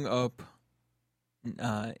strung up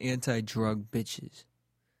anti-drug bitches.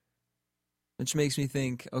 Which makes me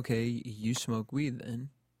think, okay, you smoke weed then.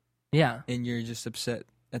 Yeah. And you're just upset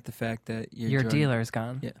at the fact that your dealer's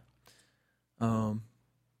gone. Yeah.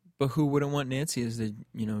 But who wouldn't want Nancy as the,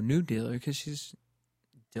 new dealer? Because she's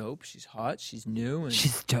dope, she's hot, she's new. And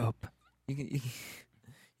she's dope. You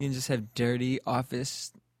can just have dirty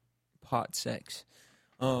office pot sex.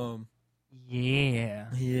 Yeah.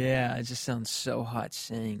 Yeah, it just sounds so hot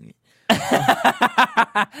saying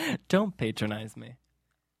it. Don't patronize me.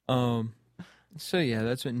 So yeah,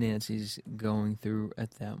 that's what Nancy's going through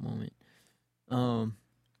at that moment.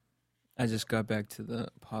 I just got back to the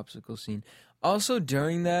popsicle scene. Also,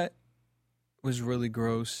 during that was really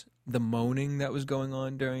gross. The moaning that was going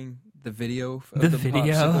on during the video of the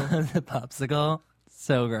popsicle. Of the popsicle.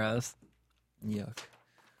 So gross. Yuck.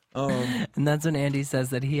 And that's when Andy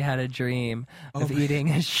says that he had a dream of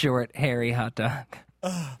eating a short, hairy hot dog.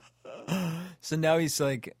 So now he's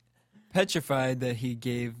like petrified that he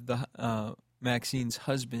gave the Maxine's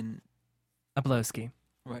husband a blowski.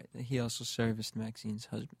 Right. He also serviced Maxine's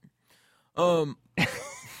husband.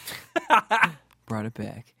 Brought it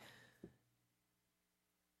back.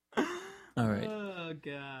 All right. Oh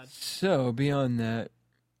God. So beyond that,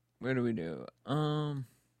 what do we do?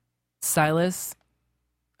 Silas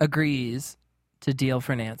agrees to deal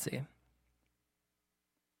for Nancy.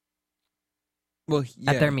 Well,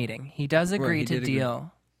 yeah. At their meeting, he does agree he to did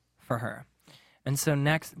deal for her. And so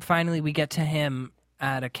finally we get to him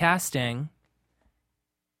at a casting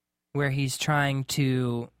where he's trying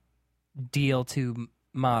to deal to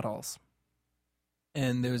models.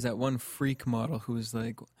 And there was that one freak model who was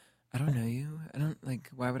like, I don't know you. I don't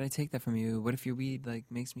why would I take that from you? What if your weed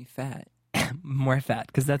makes me fat? More fat,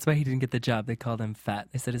 because that's why he didn't get the job. They called him fat.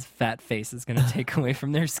 They said his fat face is going to take away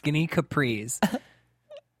from their skinny capris.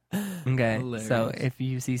 Okay, Hilarious. So if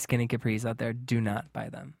you see skinny capris out there, do not buy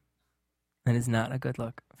them. That is not a good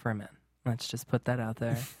look for men. Let's just put that out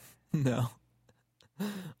there. No.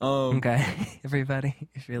 Okay, everybody,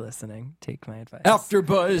 if you're listening, take my advice.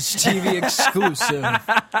 AfterBuzz TV exclusive.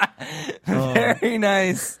 Very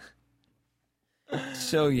nice.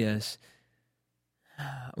 So yes.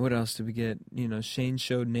 What else did we get? Shane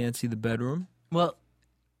showed Nancy the bedroom. Well,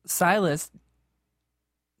 Silas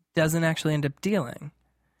doesn't actually end up dealing.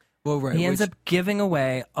 Well, right. He ends up giving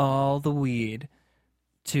away all the weed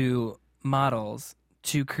to models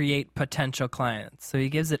to create potential clients. So he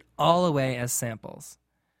gives it all away as samples.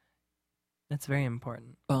 That's very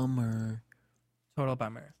important. Bummer. Total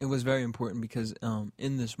bummer. It was very important because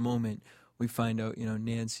in this moment we find out,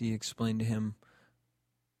 Nancy explained to him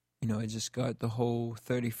I just got the whole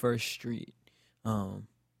 31st Street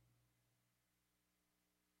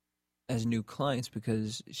as new clients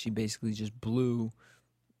because she basically just blew.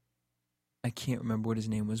 I can't remember what his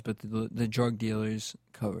name was, but the drug dealer's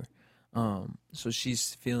cover. So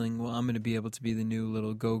she's feeling, well, I'm going to be able to be the new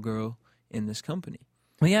little go girl in this company.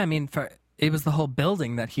 Well, yeah, I mean, it was the whole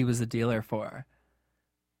building that he was a dealer for.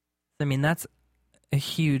 I mean, that's a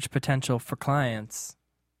huge potential for clients.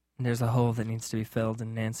 There's a hole that needs to be filled,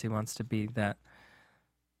 and Nancy wants to be that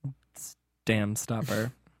damn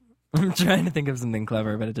stopper. I'm trying to think of something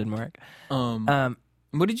clever, but it didn't work.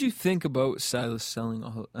 What did you think about Silas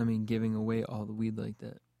giving away all the weed like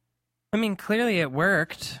that? I mean, clearly it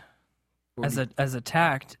worked as a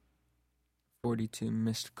tact. 42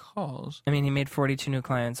 missed calls. I mean, he made 42 new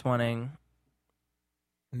clients wanting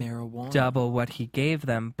marijuana, double what he gave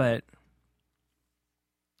them, but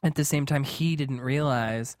at the same time, he didn't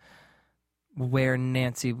realize where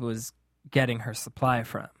Nancy was getting her supply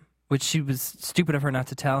from, which she was stupid of her not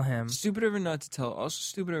to tell him. Stupid of her not to tell. Also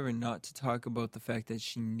stupid of her not to talk about the fact that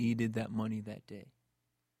she needed that money that day.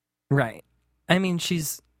 Right. I mean,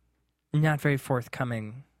 she's not very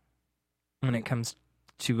forthcoming when it comes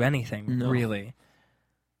to anything, really.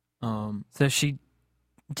 So she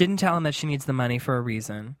didn't tell him that she needs the money for a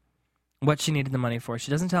reason, what she needed the money for.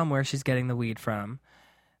 She doesn't tell him where she's getting the weed from.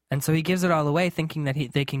 And so he gives it all away thinking that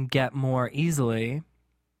they can get more easily.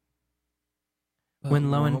 But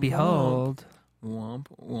when lo and behold... Womp,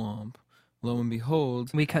 womp. Lo and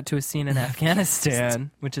behold... We cut to a scene in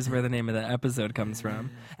Afghanistan, which is where the name of the episode comes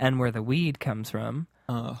from, and where the weed comes from.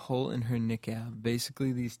 A hole in her niqab.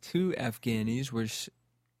 Basically, these two Afghanis were,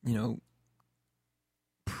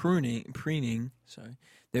 preening. Sorry.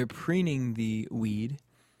 They're preening the weed. Is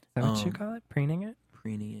that what you call it? Preening it?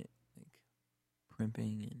 Preening it. Like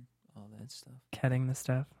primping and all that stuff. Ketting the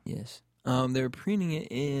stuff? Yes. They were preening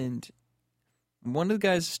it, and one of the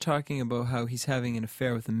guys is talking about how he's having an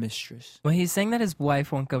affair with a mistress. Well, he's saying that his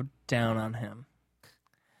wife won't go down on him.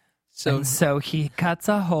 So he cuts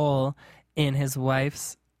a hole in his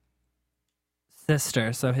wife's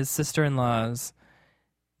sister, so his sister-in-law's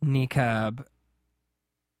niqab,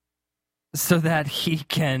 so that he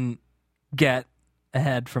can get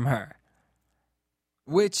ahead from her.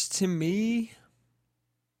 Which, to me,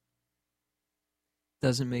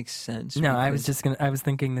 doesn't make sense. No, I was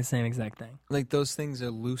thinking the same exact thing. Like, those things are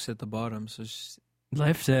loose at the bottom, so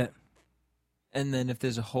lift it. And then if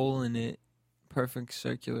there's a hole in it, perfect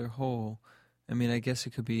circular hole, I mean, I guess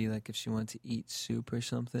it could be like if she wanted to eat soup or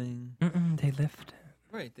something. They lift it.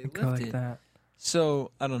 Right, they go lift like it. that.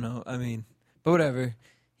 So, I don't know. I mean, but whatever.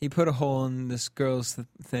 He put a hole in this girl's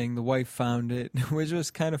thing. The wife found it, which was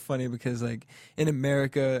kind of funny because, like, in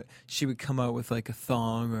America, she would come out with, like, a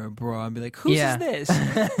thong or a bra and be like, whose is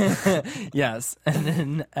this? Yes. And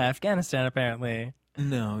in Afghanistan, apparently.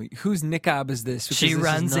 No. Whose niqab is this? Because she this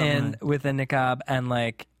runs is not in mine. with a niqab and,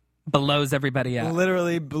 like, blows everybody up.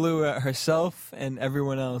 Literally blew herself and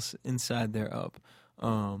everyone else inside there up.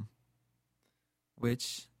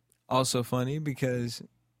 Which, also funny because...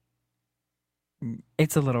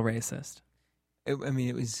 It's a little racist. It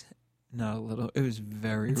was not a little. It was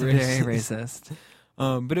very It's racist. very racist.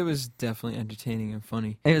 But it was definitely entertaining and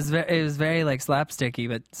funny. It was very like slapsticky,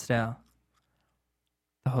 but still,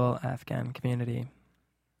 the whole Afghan community.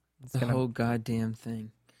 The whole goddamn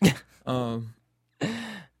thing.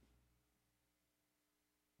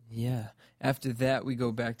 Yeah. After that, we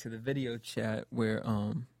go back to the video chat where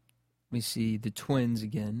we see the twins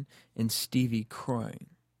again and Stevie crying.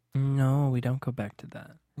 No, we don't go back to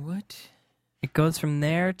that. What? It goes from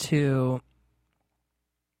there to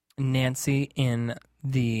Nancy in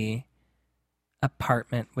the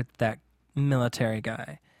apartment with that military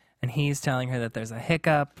guy. And he's telling her that there's a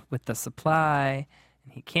hiccup with the supply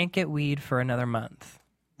and he can't get weed for another month.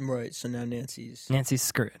 Right, so now Nancy's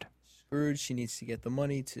screwed. She needs to get the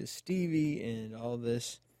money to Stevie and all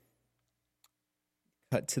this.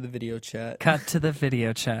 Cut to the video chat.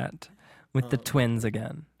 With the twins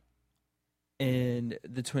again. And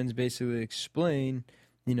the twins basically explain,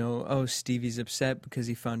 Stevie's upset because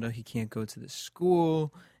he found out he can't go to the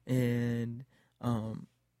school, and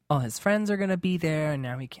all his friends are going to be there, and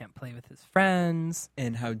now he can't play with his friends.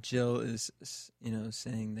 And how Jill is,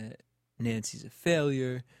 saying that Nancy's a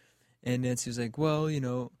failure, and Nancy was like, well,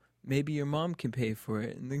 maybe your mom can pay for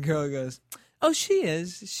it. And the girl goes, oh, she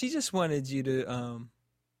is. She just wanted you to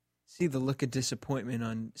see the look of disappointment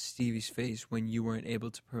on Stevie's face when you weren't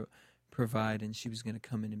able to provide, and she was going to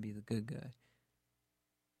come in and be the good guy.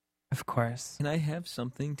 Of course. Can I have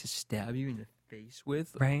something to stab you in the face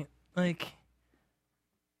with? Right? Like,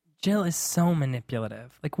 Jill is so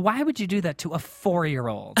manipulative. Like, why would you do that to a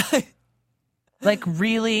 4-year-old? Like,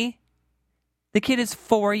 really? The kid is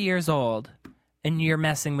 4 years old, and you're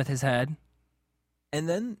messing with his head? And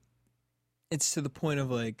then it's to the point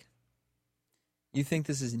of, like, you think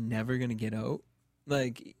this is never going to get out?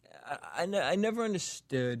 Like, I never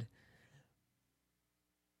understood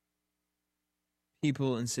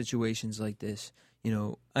people in situations like this. You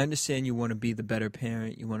know, I understand you want to be the better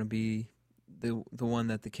parent. You want to be the one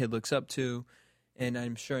that the kid looks up to. And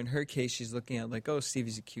I'm sure in her case, she's looking at like, oh,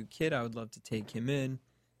 Stevie's a cute kid. I would love to take him in.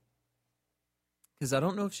 Because I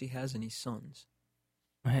don't know if she has any sons.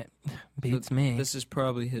 It beats me. This is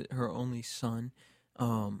probably her only son.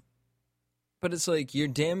 But it's like you're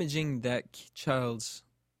damaging that child's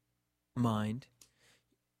mind.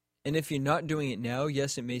 And if you're not doing it now,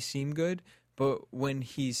 yes, it may seem good. But when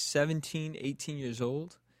he's 17, 18 years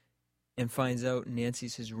old and finds out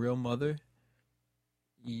Nancy's his real mother,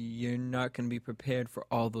 you're not going to be prepared for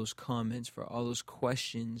all those comments, for all those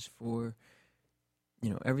questions, for,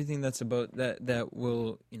 you know, everything that's about that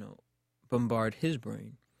will, you know, bombard his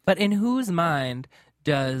brain. But in whose mind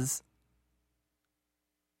does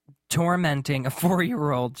tormenting a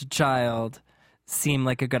 4-year-old child seem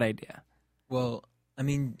like a good idea? Well, I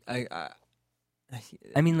mean, I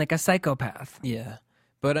mean, like a psychopath. Yeah.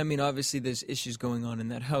 But, I mean, obviously there's issues going on in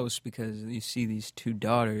that house because you see these 2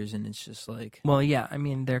 daughters and it's just like... Well, yeah, I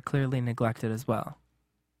mean, they're clearly neglected as well.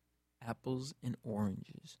 Apples and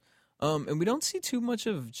oranges. And we don't see too much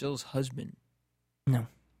of Jill's husband. No.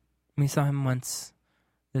 We saw him once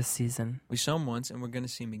this season. We saw him once, and we're going to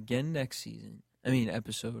see him again next season. I mean,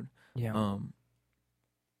 episode. Yeah.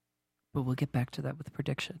 But we'll get back to that with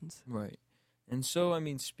predictions. Right. And so, I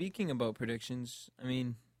mean, speaking about predictions, I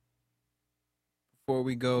mean... Before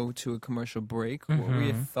we go to a commercial break, what were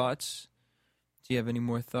your thoughts? Do you have any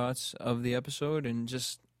more thoughts of the episode? And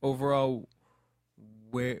just overall,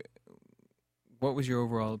 what was your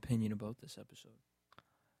overall opinion about this episode?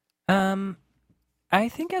 I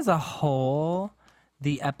think as a whole,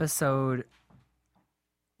 the episode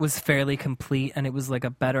was fairly complete, and it was like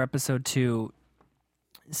a better episode to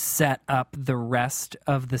set up the rest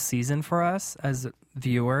of the season for us as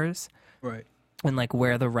viewers. Right. And like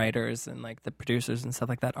where the writers and like the producers and stuff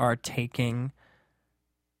like that are taking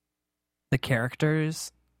the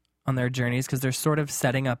characters on their journeys, because they're sort of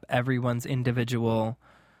setting up everyone's individual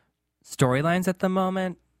storylines at the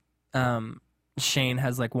moment. Shane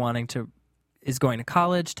has like is going to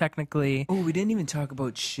college technically. Oh, we didn't even talk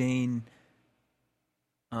about Shane.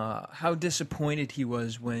 How disappointed he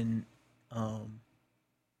was when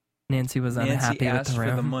Nancy was unhappy asked with the room.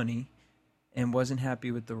 for the money and wasn't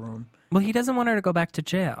happy with the room. Well, he doesn't want her to go back to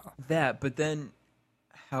jail. But then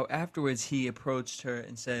how afterwards he approached her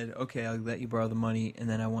and said, okay, I'll let you borrow the money, and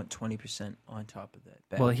then I want 20% on top of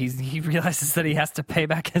that. Well, he realizes that he has to pay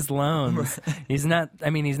back his loans. He's not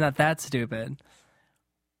that stupid.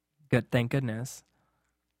 Good, thank goodness.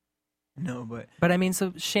 No, But I mean,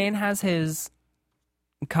 so Shane has his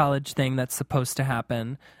college thing that's supposed to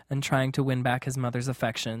happen and trying to win back his mother's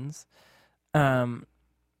affections.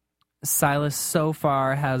 Silas so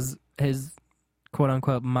far has his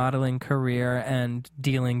quote-unquote modeling career and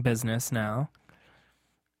dealing business now.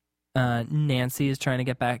 Nancy is trying to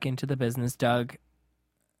get back into the business. Doug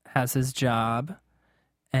has his job.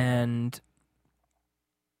 And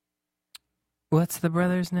what's the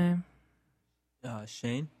brother's name?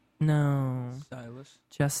 Shane? No. Silas?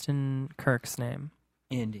 Justin Kirk's name.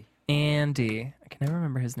 Andy. I can never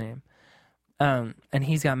remember his name. And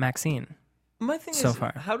he's got Maxine. My thing so is,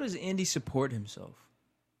 far. How does Andy support himself?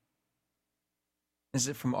 Is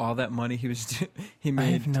it from all that money he made?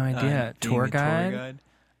 I have no idea. Tour guide?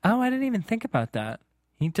 Oh, I didn't even think about that.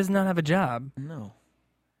 He does not have a job. No.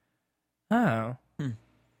 Oh.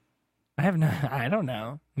 I don't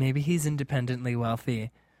know. Maybe he's independently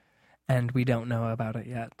wealthy, and we don't know about it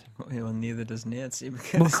yet. Well, neither does Nancy.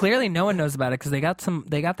 Because... Well, clearly no one knows about it because they got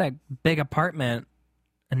that big apartment,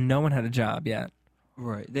 and no one had a job yet.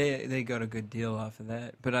 Right. They got a good deal off of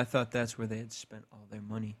that, but I thought that's where they had spent all their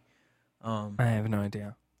money. I have no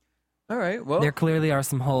idea. All right. Well, there clearly are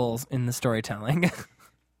some holes in the storytelling.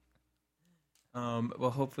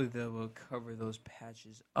 Well, hopefully they will cover those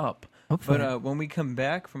patches up. Hopefully. But when we come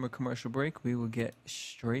back from a commercial break, we will get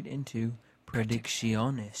straight into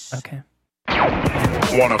predicciones. Okay.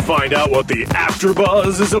 Want to find out what the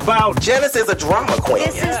AfterBuzz is about? Janice is a drama queen.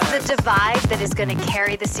 This is the divide that is going to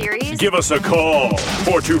carry the series. Give us a call.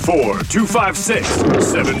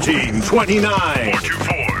 424-256-1729.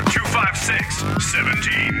 424-256-1729.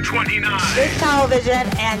 256-1729. It's television,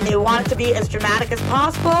 and they want it to be as dramatic as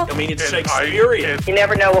possible. I mean, it's Shakespearean. You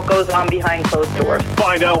never know what goes on behind closed doors.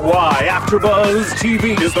 Find out why AfterBuzz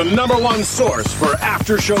TV is the #1 source for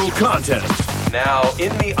after-show content. Now,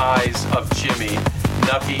 in the eyes of Jimmy,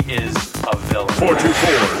 Nucky is a villain.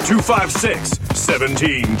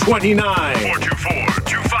 424-256-1729.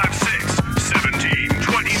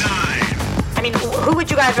 424-256-1729. I mean, who would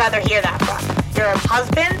you guys rather hear that from? Your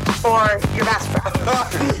husband or your best friend?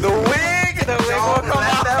 The wig will come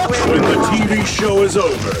out. When the TV show is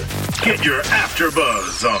over, get your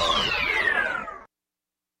AfterBuzz on.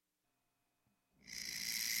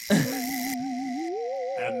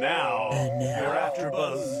 And now, your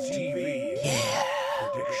AfterBuzz TV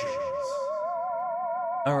predictions.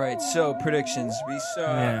 All right, so predictions. We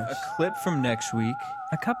saw Yes. a clip from next week.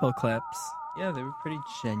 A couple clips. Yeah, they were pretty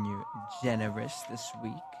generous this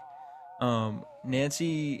week.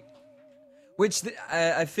 Nancy, which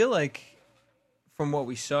I feel like from what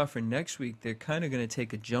we saw for next week, they're kind of going to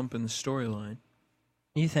take a jump in the storyline.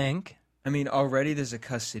 You think? I mean, already there's a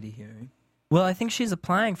custody hearing. Well, I think she's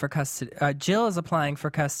applying for custody. Jill is applying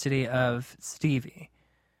for custody of Stevie,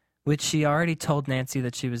 which she already told Nancy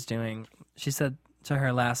that she was doing. She said to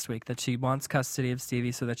her last week that she wants custody of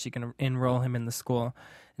Stevie so that she can enroll him in the school.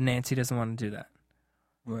 And Nancy doesn't want to do that.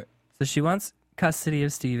 Right. So she wants custody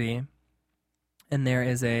of Stevie, and there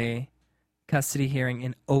is a custody hearing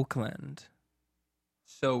in Oakland.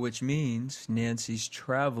 So, which means Nancy's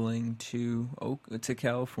traveling to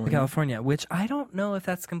California. California, which I don't know if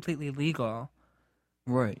that's completely legal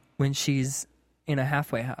Right. when she's in a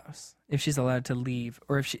halfway house. If she's allowed to leave,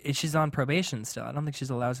 or if she's on probation still. I don't think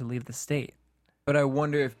she's allowed to leave the state. But I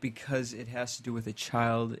wonder if because it has to do with a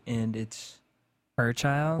child and it's Her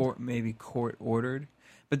child? maybe court ordered.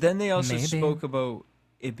 But then they also Maybe. spoke about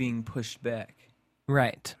it being pushed back.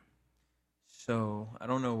 Right. So I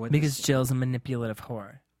don't know what Because this Jill's a manipulative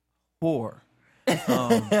whore. whore.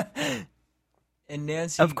 And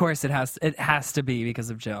Nancy, Of course it has to be because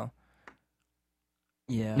of Jill.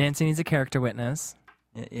 yeah, Nancy needs a character witness.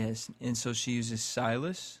 yes, and so she uses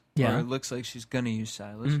Silas. Yeah. or it looks like she's gonna use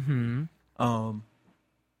Silas. Mm-hmm. Um,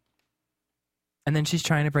 And then she's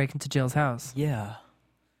trying to break into Jill's house. yeah,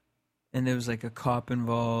 and there was like a cop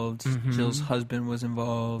involved. Mhm. Jill's husband was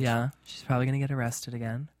involved. Yeah. She's probably going to get arrested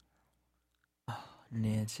again.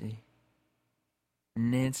 Nancy.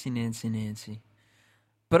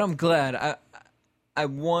 But I'm glad. I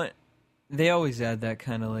want. They always add that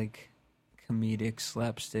kind of like comedic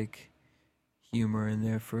slapstick humor in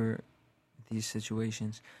there for these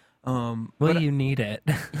situations. Well, but you need it.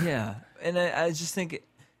 yeah, and I just think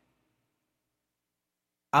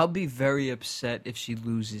I'll be very upset if she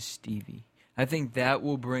loses Stevie. I think that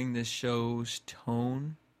will bring this show's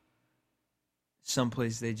tone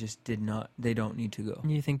someplace they just they don't need to go.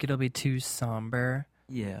 You think it'll be too somber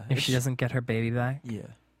Yeah. if she doesn't get her baby back? Yeah.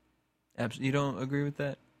 Absolutely. You don't agree with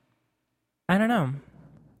that? I don't know.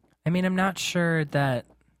 I mean, I'm not sure that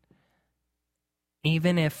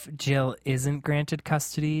even if Jill isn't granted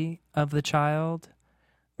custody of the child,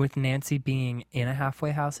 with Nancy being in a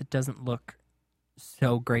halfway house, it doesn't look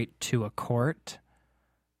so great to a court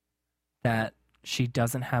that she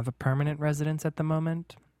doesn't have a permanent residence at the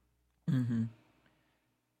moment. Mm-hmm.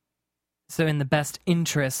 So in the best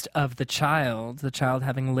interest of the child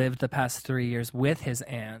having lived the past 3 years with his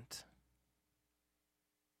aunt,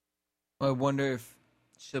 I wonder if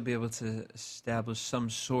she'll be able to establish some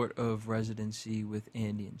sort of residency with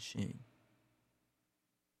Andy and Shane.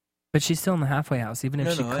 but she's still in the halfway house, even if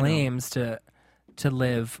No, she no, I know. claims to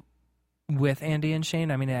live with Andy and Shane.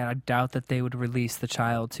 I mean, I doubt that they would release the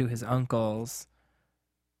child to his uncles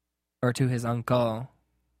or to his uncle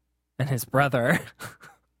and his brother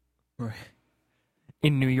Right.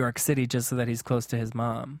 in New York City just so that he's close to his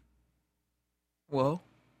mom. Well,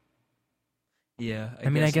 yeah. I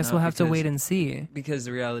guess not, we'll have to because- wait and see. Because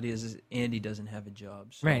the reality is Andy doesn't have a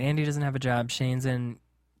job. So. Right, Andy doesn't have a job. Shane's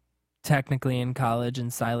technically in college,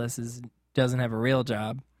 and Silas doesn't have a real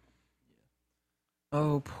job.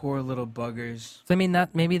 Oh, poor little buggers. So I mean,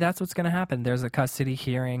 maybe that's what's going to happen. There's a custody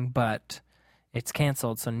hearing, but it's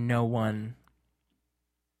canceled, so no one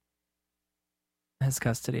has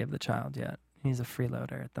custody of the child yet. He's a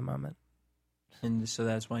freeloader at the moment. And so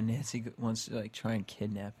that's why Nancy wants to like try and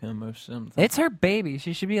kidnap him or something. It's her baby.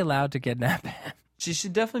 She should be allowed to kidnap him. She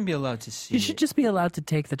should definitely be allowed to see She should it. just be allowed to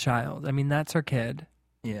take the child. I mean, that's her kid.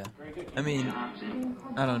 Yeah. I mean,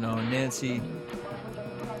 I don't know. Nancy,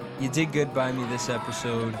 you did good by me this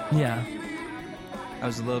episode. Yeah. I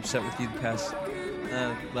was a little upset with you the past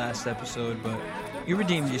last episode, but you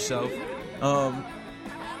redeemed yourself.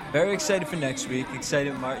 Very excited for next week.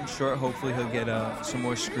 Excited Martin Short. Hopefully he'll get some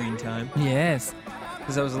more screen time. Yes.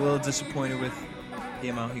 Because I was a little disappointed with the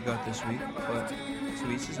amount he got this week. But to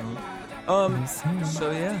each his own.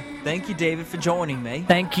 So yeah. Thank you, David, for joining me.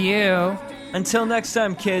 Thank you. Until next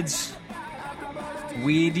time, kids.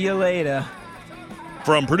 Weed you later.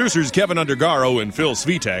 From producers Kevin Undergaro and Phil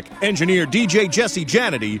Svitek, engineer DJ Jesse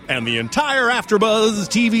Janity, and the entire AfterBuzz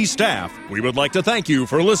TV staff, we would like to thank you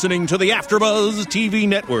for listening to the AfterBuzz TV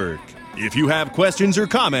network. If you have questions or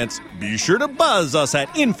comments, be sure to buzz us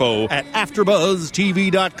at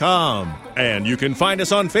info@AfterBuzzTV.com. And you can find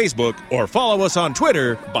us on Facebook or follow us on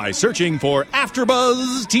Twitter by searching for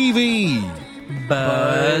AfterBuzz TV.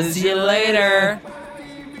 Buzz you later.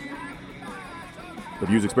 The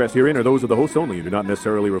views expressed herein are those of the hosts only and do not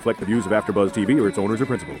necessarily reflect the views of AfterBuzz TV or its owners or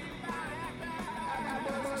principals.